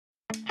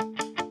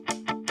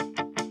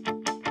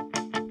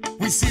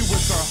We see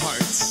with our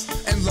hearts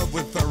and love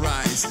with our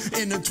eyes.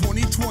 In a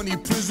 2020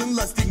 prison,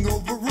 lusting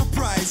over a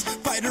prize.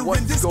 Fighter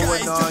in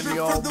disguise, What's going on,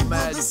 y'all?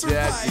 Mad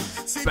Dad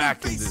is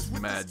back in this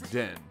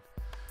Madden.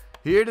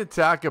 Here to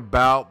talk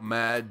about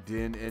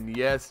Madden, and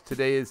yes,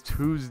 today is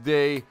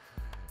Tuesday.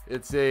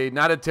 It's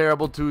not a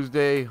terrible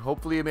Tuesday.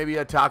 Hopefully, maybe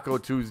a Taco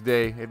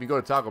Tuesday. If you go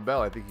to Taco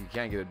Bell, I think you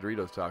can get a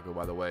Doritos taco,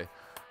 by the way.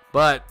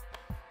 But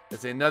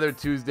it's another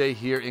Tuesday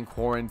here in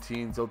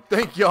quarantine. So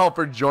thank y'all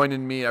for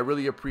joining me. I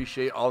really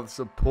appreciate all the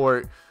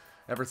support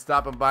and for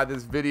stopping by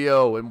this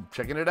video and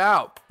checking it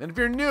out. And if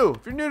you're new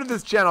to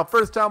this channel,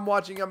 first time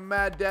watching a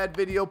Mad Dad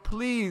video,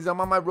 please,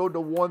 I'm on my road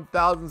to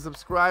 1,000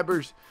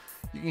 subscribers.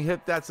 You can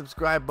hit that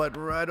subscribe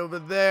button right over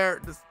there.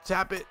 Just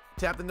tap it.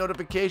 Tap the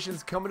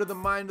notifications. Coming to the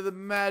mind of the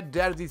Mad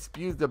Dad as he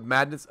spews the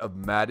madness of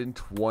Madden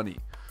 20.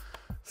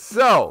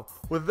 So,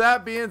 with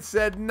that being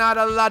said, not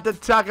a lot to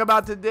talk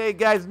about today,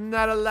 guys.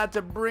 Not a lot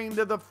to bring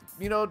to the,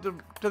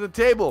 to the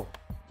table.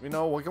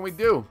 What can we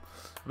do?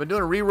 I've been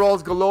doing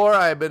re-rolls galore.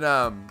 I've been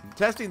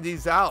testing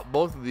these out,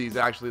 both of these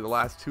actually, the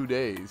last 2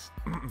 days,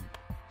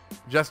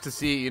 just to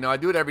see. I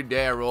do it every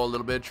day. I roll a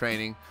little bit of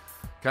training,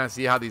 kind of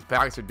see how these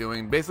packs are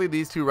doing. Basically,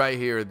 these two right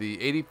here,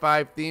 the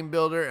 85 theme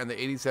builder and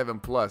the 87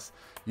 plus.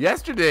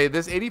 Yesterday,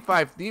 this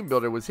 85 theme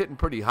builder was hitting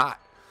pretty hot.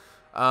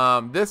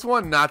 This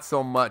one, not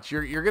so much.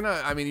 You're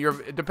gonna,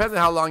 it depends on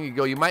how long you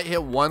go. You might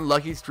hit one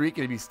lucky streak,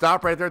 and if you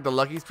stop right there at the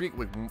lucky streak,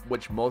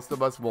 which most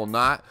of us will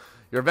not,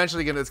 you're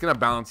eventually it's gonna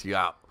balance you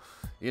out.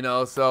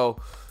 So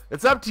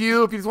it's up to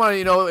you if you just want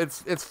to.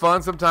 It's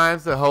fun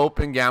sometimes to hope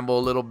and gamble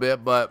a little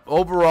bit, but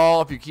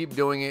overall, if you keep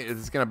doing it,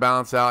 it's gonna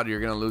balance out. You're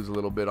gonna lose a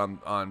little bit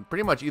on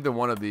pretty much either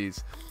one of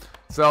these.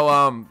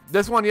 So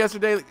this one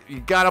yesterday, you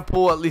gotta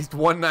pull at least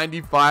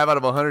 195 out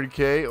of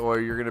 100K, or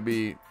you're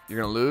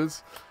gonna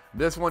lose.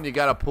 This one, you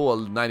gotta pull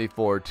a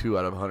 94 or 2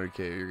 out of 100K,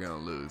 or you're gonna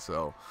lose.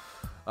 So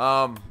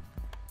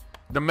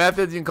the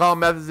methods, you can call them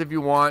methods if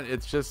you want.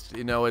 It's just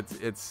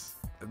it's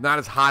not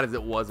as hot as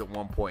it was at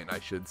one point, I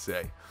should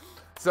say.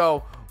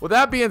 So with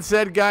that being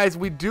said, guys,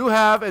 we do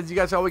have, as you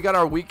guys saw, we got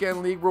our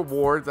weekend league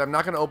rewards. I'm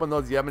not gonna open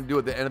those yet. I'm gonna do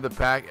at the end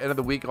of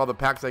the week, all the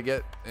packs I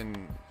get,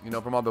 and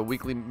from all the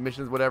weekly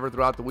missions, whatever,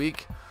 throughout the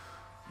week.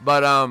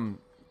 But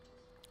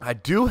I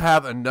do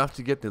have enough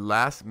to get the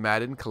last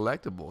Madden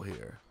collectible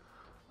here.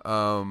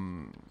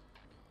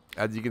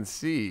 As you can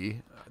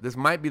see, this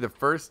might be the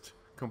first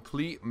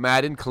complete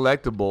Madden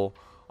collectible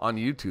on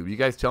YouTube. You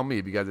guys tell me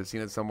if you guys have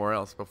seen it somewhere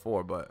else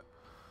before, but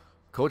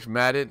Coach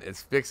Madden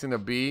is fixing to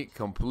be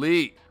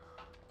complete.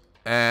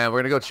 And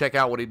we're going to go check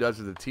out what he does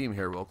to the team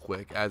here real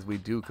quick as we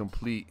do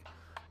complete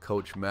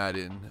Coach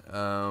Madden.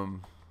 I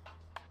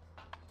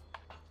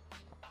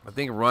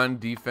think run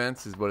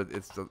defense is what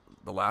it's the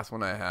last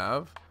one I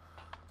have.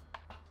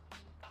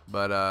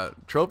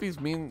 But trophies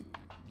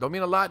don't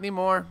mean a lot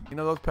anymore.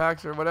 Those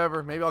packs or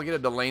whatever. Maybe I'll get a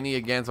Delaney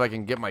again so I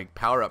can get my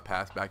power-up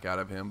pass back out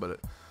of him, but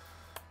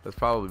that's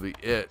probably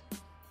it.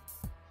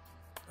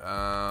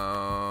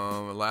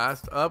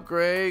 Last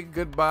upgrade.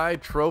 Goodbye,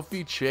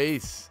 Trophy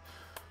Chase.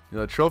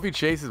 Trophy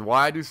Chase is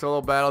why I do solo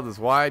battles. It's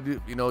why I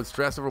do,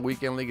 stress over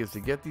weekend league, is to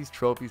get these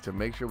trophies to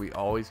make sure we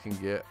always can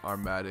get our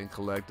Madden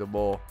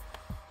collectible.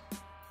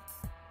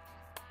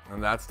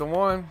 And that's the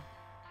one.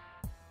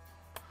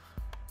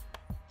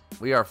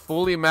 We are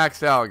fully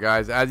maxed out,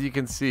 guys. As you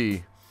can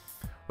see,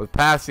 with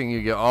passing,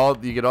 you get all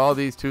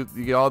these two.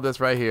 You get all this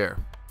right here.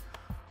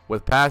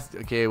 With pass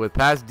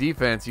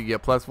defense, you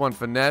get +1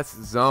 finesse,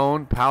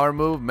 zone, power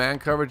move, man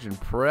coverage, and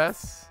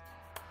press.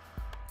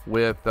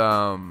 With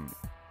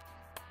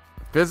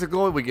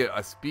physical, we get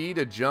a speed,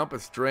 a jump, a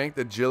strength,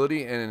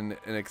 agility, and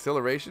an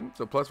acceleration.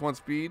 So +1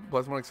 speed,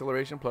 +1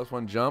 acceleration,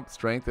 +1 jump,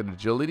 strength, and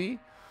agility.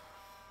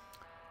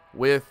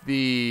 With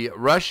the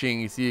rushing,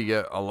 you see you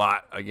get a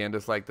lot, again,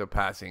 just like the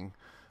passing.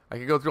 I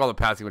could go through all the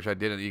passing, which I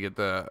didn't. You get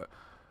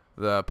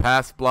the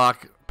pass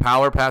block,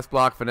 power pass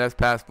block, finesse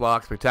pass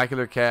block,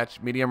 spectacular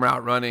catch, medium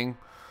route running,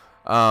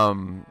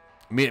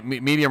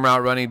 medium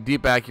route running,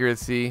 deep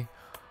accuracy,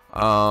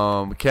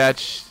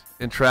 catch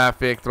in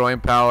traffic,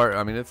 throwing power.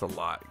 It's a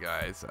lot,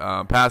 guys.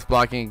 Pass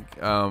blocking,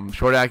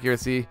 short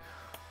accuracy,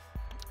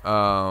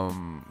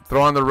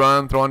 throw on the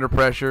run, throw under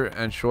pressure,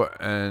 and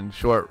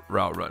short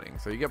route running.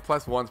 So you get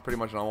 +1s pretty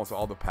much on almost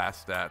all the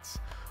pass stats.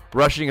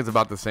 Rushing is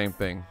about the same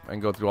thing. I can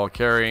go through all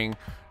carrying,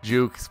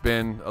 juke,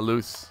 spin, a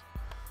loose,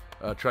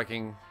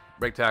 trekking,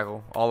 break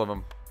tackle, all of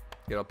them.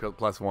 Get up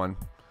 +1.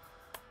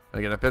 And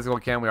again, a physical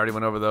cam, we already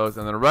went over those.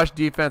 And then a rush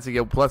defense, you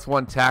get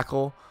 +1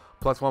 tackle,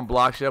 +1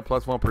 block shot,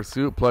 +1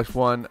 pursuit,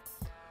 +1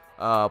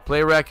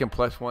 play rec, and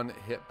 +1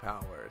 hit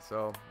power.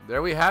 So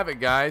there we have it,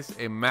 guys.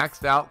 A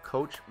maxed out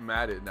Coach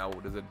Madden. Now,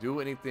 does it do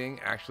anything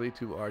actually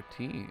to our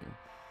team?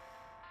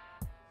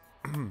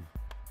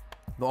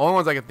 The only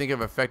ones I can think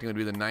of affecting would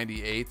be the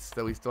 98s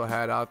that we still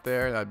had out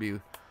there. That'd be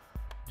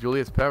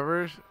Julius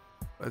Peppers.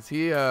 Let's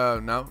see.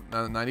 No,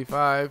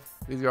 95.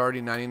 These are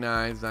already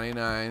 99s,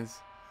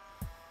 99s,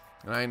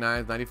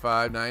 99s,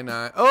 95,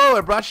 99. Oh,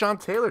 it brought Sean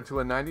Taylor to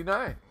a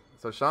 99.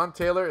 So Sean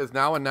Taylor is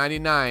now a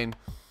 99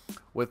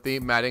 with the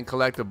Madden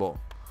collectible.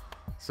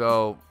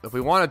 So if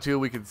we wanted to,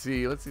 we could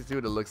see. Let's see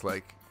what it looks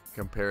like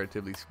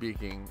comparatively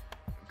speaking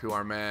to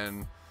our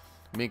man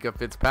Minkah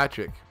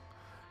Fitzpatrick.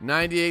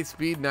 98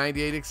 speed,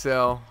 98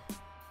 excel.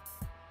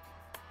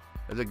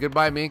 Is it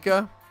goodbye,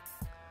 Minkah?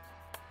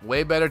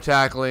 Way better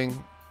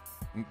tackling.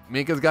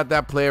 Minkah's got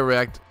that play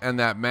erect and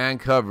that man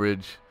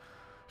coverage.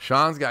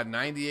 Sean's got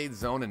 98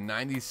 zone and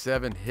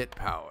 97 hit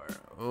power.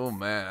 Oh,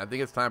 man. I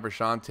think it's time for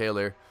Sean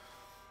Taylor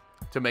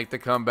to make the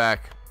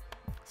comeback.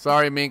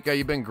 Sorry, Minkah.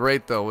 You've been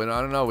great, though. And I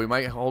don't know. We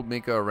might hold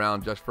Minkah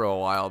around just for a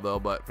while, though.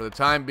 But for the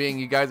time being,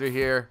 you guys are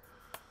here.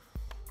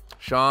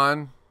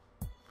 Sean,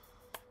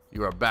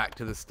 you are back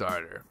to the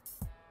starter.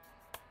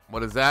 What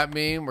does that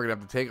mean? We're going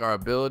to have to take our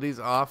abilities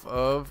off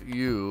of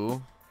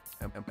you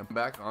and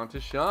back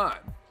onto Sean.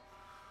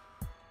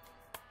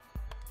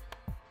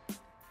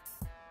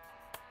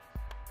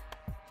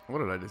 What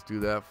did I just do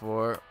that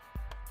for?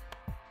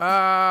 Well,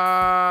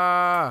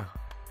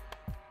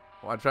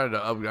 I tried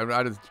to upgrade.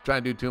 I just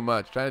trying to do too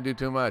much. Trying to do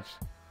too much.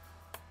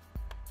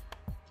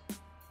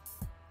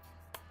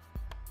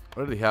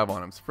 What did he have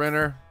on him?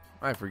 Sprinter?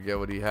 I forget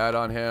what he had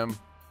on him.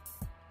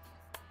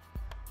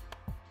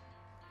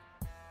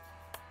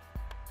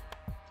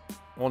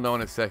 We'll know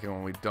in a second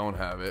when we don't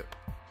have it.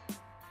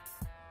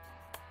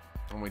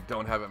 When we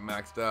don't have it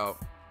maxed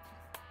out.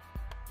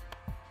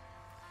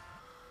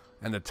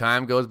 And the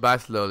time goes by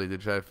slowly to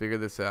try to figure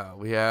this out.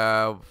 We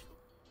are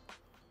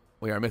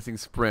missing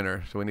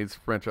Sprinter, so we need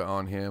Sprinter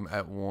on him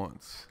at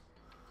once.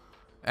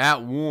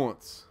 At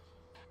once.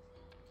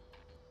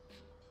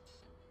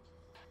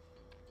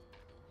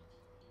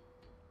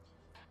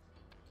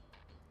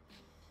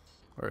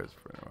 Where is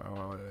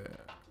Sprinter?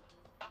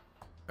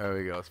 There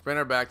we go.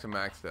 Sprinter back to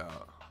maxed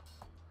out.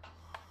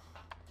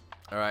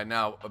 All right,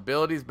 now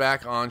abilities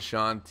back on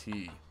Sean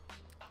T.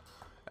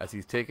 As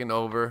he's taken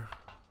over.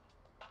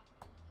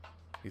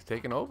 He's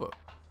taking over.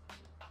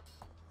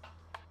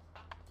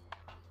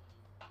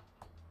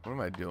 What am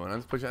I doing?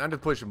 I'm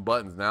just pushing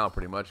buttons now,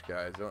 pretty much,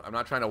 guys. I'm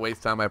not trying to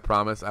waste time. I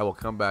promise. I will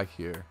come back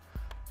here,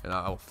 and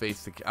I will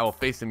face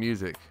the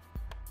music.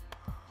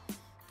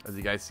 As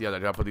you guys see,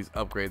 I put these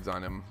upgrades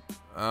on him.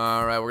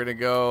 All right, we're gonna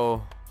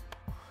go.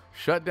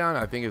 Shutdown,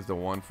 I think, is the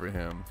one for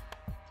him.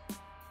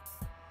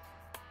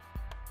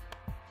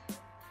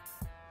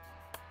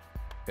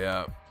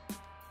 Yeah.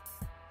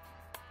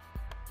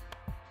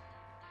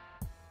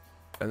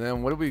 And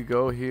then what do we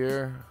go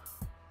here?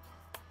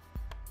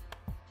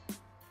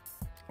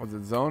 Was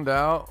it zoned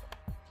out?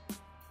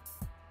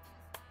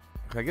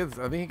 I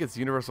think he gets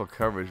universal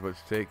coverage, which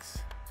takes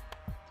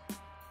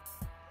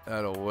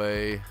that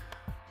away.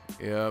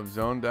 Yeah,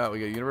 zoned out. We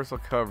get universal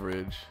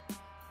coverage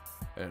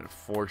and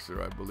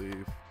enforcer, I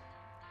believe.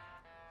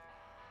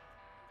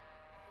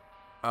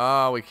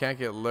 Oh, we can't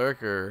get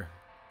lurker.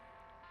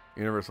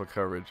 Universal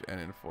coverage and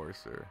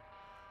enforcer.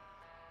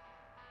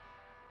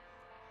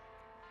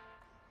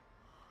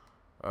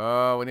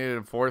 Oh, we need an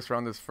enforcer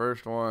on this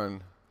first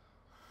one.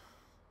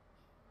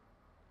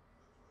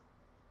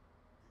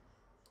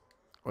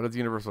 What does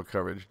universal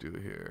coverage do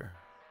here?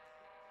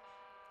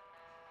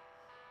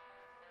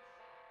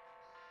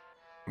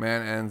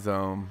 Man and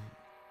zone.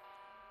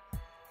 So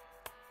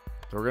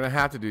we're going to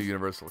have to do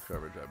universal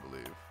coverage, I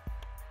believe.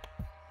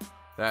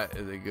 That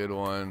is a good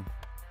one.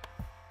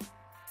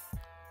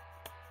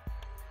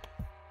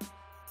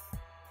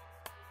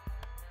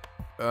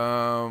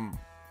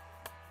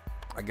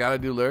 I gotta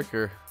do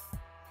lurker.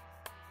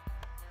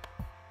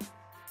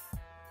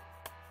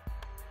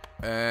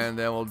 And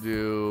then we'll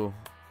do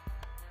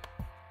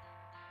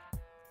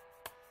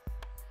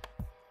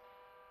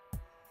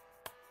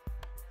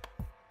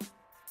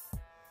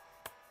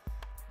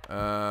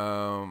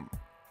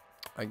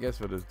I guess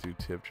we'll just do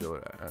tip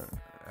chiller,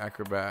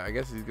 acrobat. I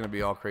guess he's gonna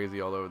be all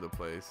crazy all over the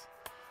place.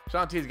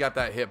 Sean T's got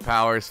that hit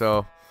power,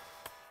 so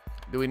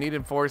do we need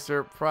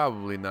enforcer?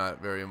 Probably not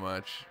very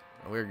much.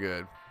 We're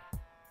good.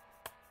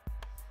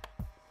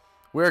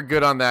 We're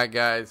good on that,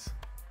 guys.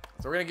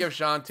 So we're gonna give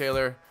Sean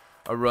Taylor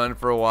a run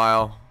for a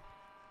while.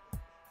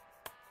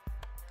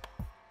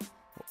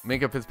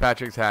 Minkah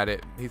Fitzpatrick's had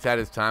it. He's had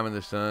his time in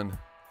the sun.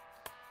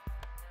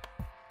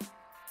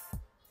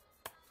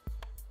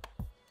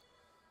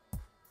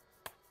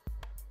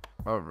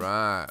 All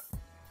right.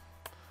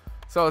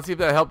 So let's see if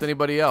that helped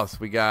anybody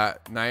else. We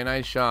got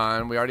 99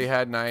 Sean. We already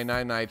had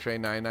 99 Nitre,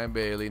 99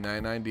 Bailey,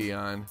 99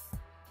 Dion.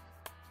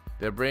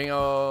 They bring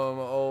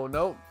oh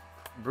nope.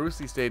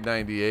 Brucey stayed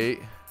 98,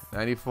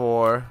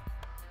 94,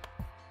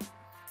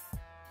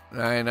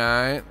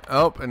 99.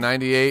 Oh, and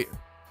 98.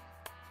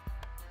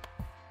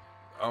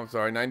 I'm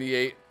sorry,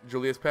 98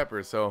 Julius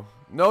Peppers. So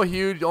no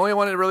huge. The only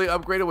one that really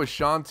upgraded was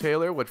Sean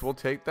Taylor, which we'll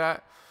take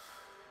that.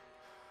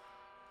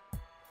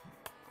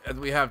 As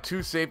we have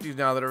two safeties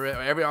now that are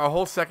our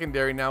whole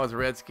secondary now is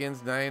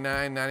Redskins,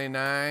 99,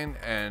 99,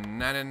 and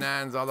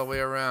 99s all the way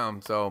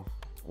around. So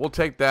we'll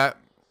take that.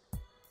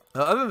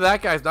 Other than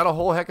that, guys, not a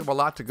whole heck of a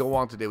lot to go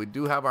on today. We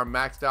do have our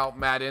maxed out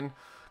Madden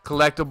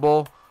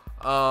collectible.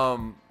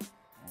 Oh,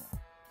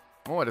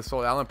 I just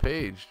sold Alan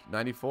Page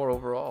 94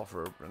 overall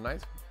for a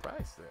nice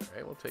price there.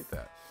 Hey, we'll take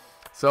that.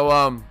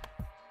 So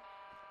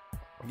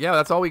yeah,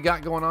 that's all we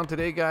got going on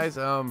today, guys.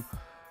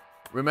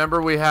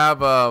 Remember, we have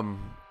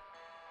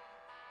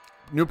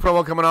new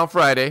promo coming on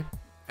Friday,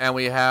 and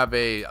we have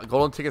a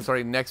golden ticket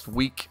starting next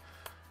week.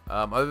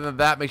 Other than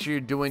that, make sure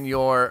you're doing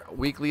your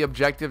weekly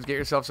objectives. Get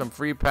yourself some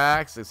free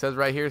packs. It says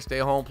right here, stay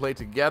home, play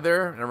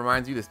together. And it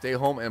reminds you to stay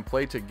home and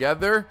play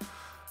together.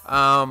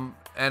 And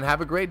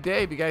have a great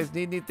day. If you guys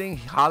need anything,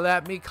 holla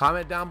at me.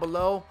 Comment down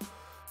below.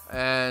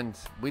 And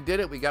we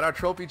did it. We got our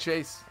trophy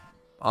chase.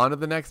 On to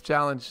the next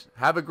challenge.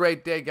 Have a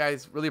great day,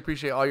 guys. Really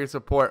appreciate all your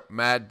support.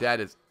 Mad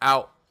Dad is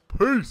out.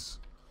 Peace.